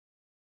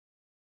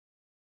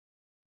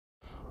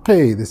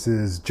Hey, this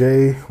is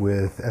Jay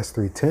with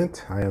S3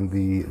 Tint. I am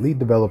the lead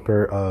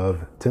developer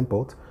of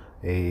Tint,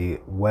 a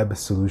web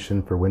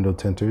solution for window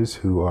tinters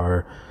who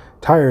are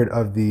tired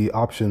of the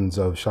options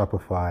of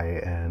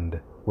Shopify and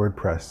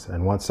WordPress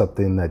and want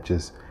something that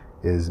just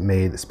is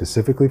made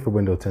specifically for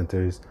window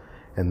tinters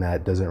and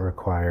that doesn't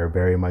require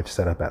very much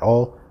setup at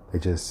all. They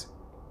just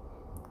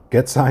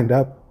get signed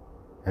up,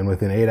 and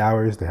within 8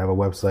 hours, they have a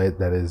website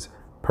that is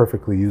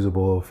perfectly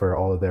usable for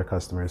all of their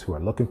customers who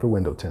are looking for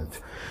window tint.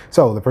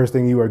 So the first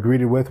thing you are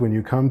greeted with when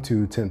you come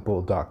to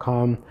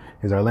tintbolt.com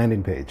is our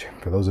landing page.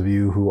 For those of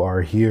you who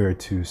are here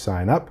to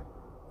sign up,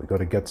 we go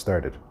to get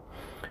started.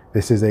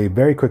 This is a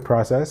very quick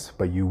process,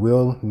 but you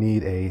will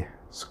need a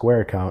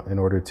Square account in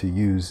order to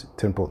use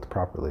Tintbolt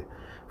properly.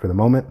 For the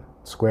moment,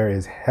 Square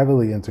is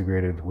heavily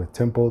integrated with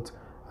Tintbolt.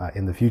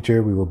 In the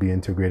future, we will be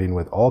integrating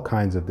with all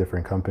kinds of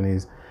different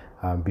companies,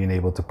 being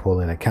able to pull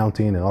in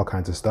accounting and all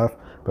kinds of stuff.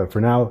 But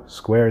for now,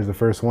 Square is the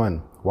first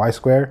one. Why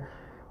Square?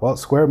 Well,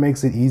 Square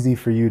makes it easy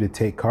for you to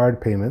take card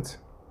payments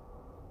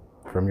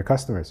from your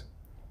customers.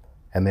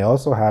 And they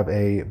also have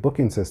a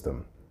booking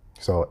system.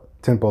 So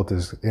Tintbolt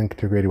is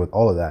integrated with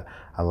all of that,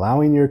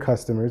 allowing your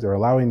customers or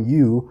allowing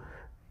you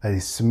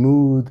a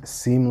smooth,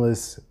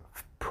 seamless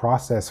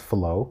process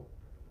flow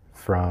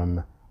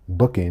from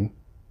booking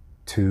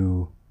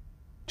to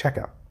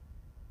checkout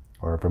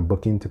or from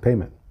booking to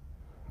payment.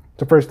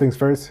 So first things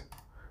first,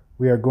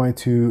 we are going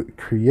to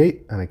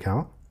create an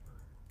account.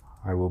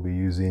 I will be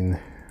using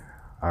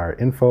our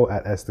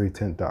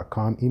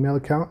info@s3tint.com email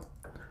account.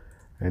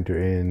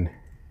 Enter in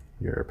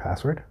your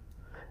password.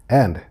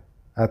 And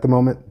at the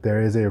moment,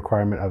 there is a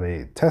requirement of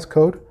a test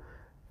code.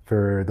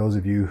 For those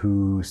of you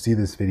who see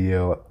this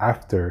video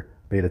after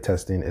beta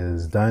testing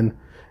is done,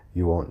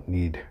 you won't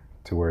need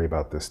to worry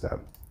about this step.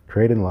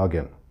 Create and log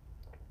in.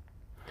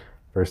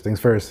 First things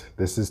first,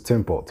 this is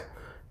Tintbolt.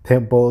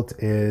 Tintbolt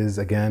is,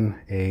 again,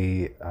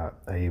 a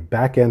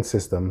back-end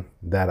system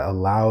that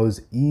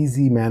allows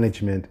easy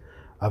management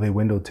of a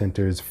window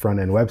tinter's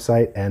front-end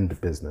website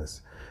and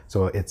business.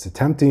 So it's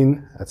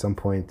attempting at some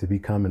point to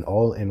become an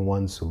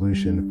all-in-one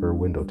solution for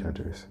window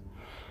tinters.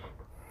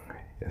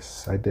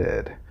 Yes, I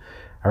did.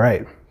 All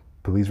right,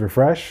 please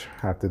refresh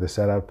after the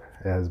setup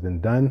has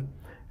been done.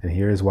 And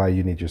here's why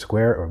you need your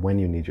Square, or when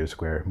you need your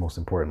Square, most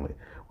importantly.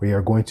 We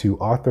are going to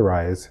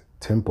authorize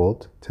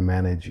Tintbolt to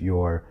manage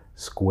your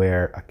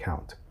Square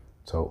account.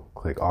 So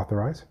click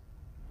authorize.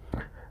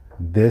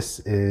 This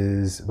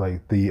is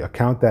like the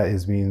account that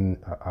is being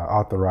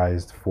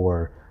authorized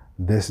for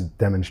this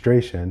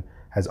demonstration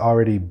has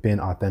already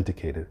been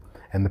authenticated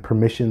and the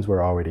permissions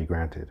were already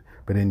granted.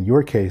 But in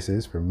your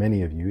cases, for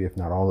many of you, if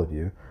not all of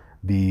you,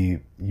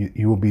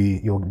 you'll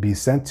be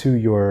sent to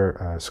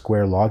your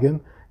Square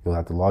login. You'll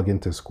have to log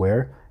into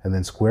Square, and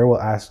then Square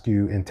will ask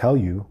you and tell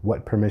you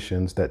what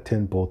permissions that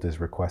Tintbolt is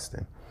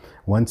requesting.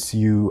 Once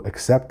you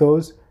accept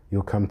those,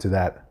 you'll come to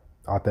that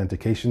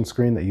authentication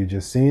screen that you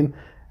just seen,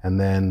 and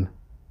then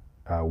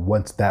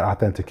once that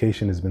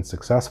authentication has been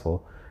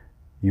successful,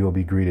 you will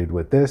be greeted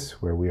with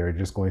this, where we are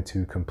just going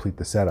to complete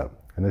the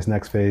setup. In this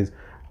next phase,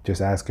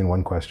 just asking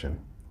one question: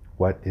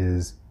 what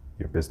is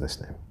your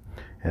business name?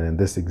 And in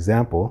this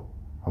example,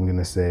 I'm going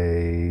to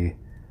say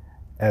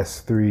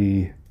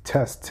S3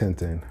 Test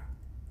Tinting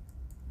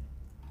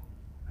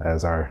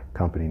as our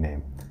company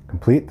name.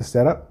 Complete the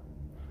setup.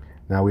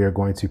 Now we are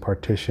going to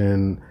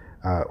partition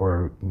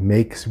or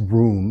make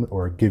room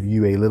or give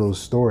you a little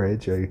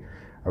storage, a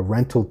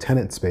rental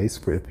tenant space,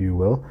 if you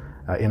will,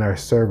 in our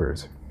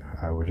servers.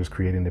 We're just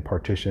creating a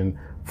partition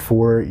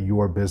for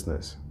your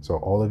business. So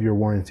all of your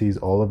warranties,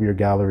 all of your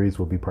galleries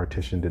will be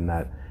partitioned in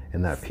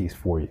that piece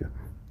for you.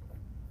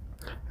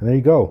 And there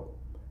you go.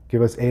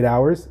 Give us 8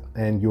 hours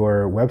and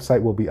your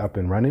website will be up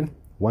and running.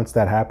 Once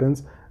that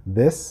happens,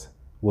 this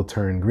will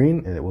turn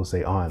green and it will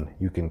say on.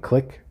 You can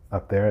click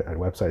up there at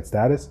website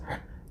status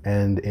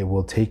and it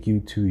will take you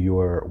to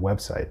your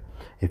website.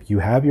 If you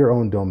have your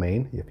own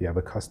domain, if you have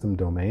a custom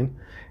domain,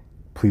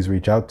 please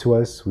reach out to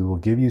us. We will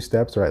give you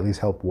steps or at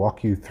least help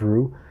walk you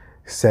through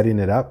setting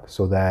it up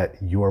so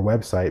that your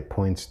website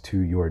points to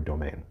your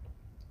domain.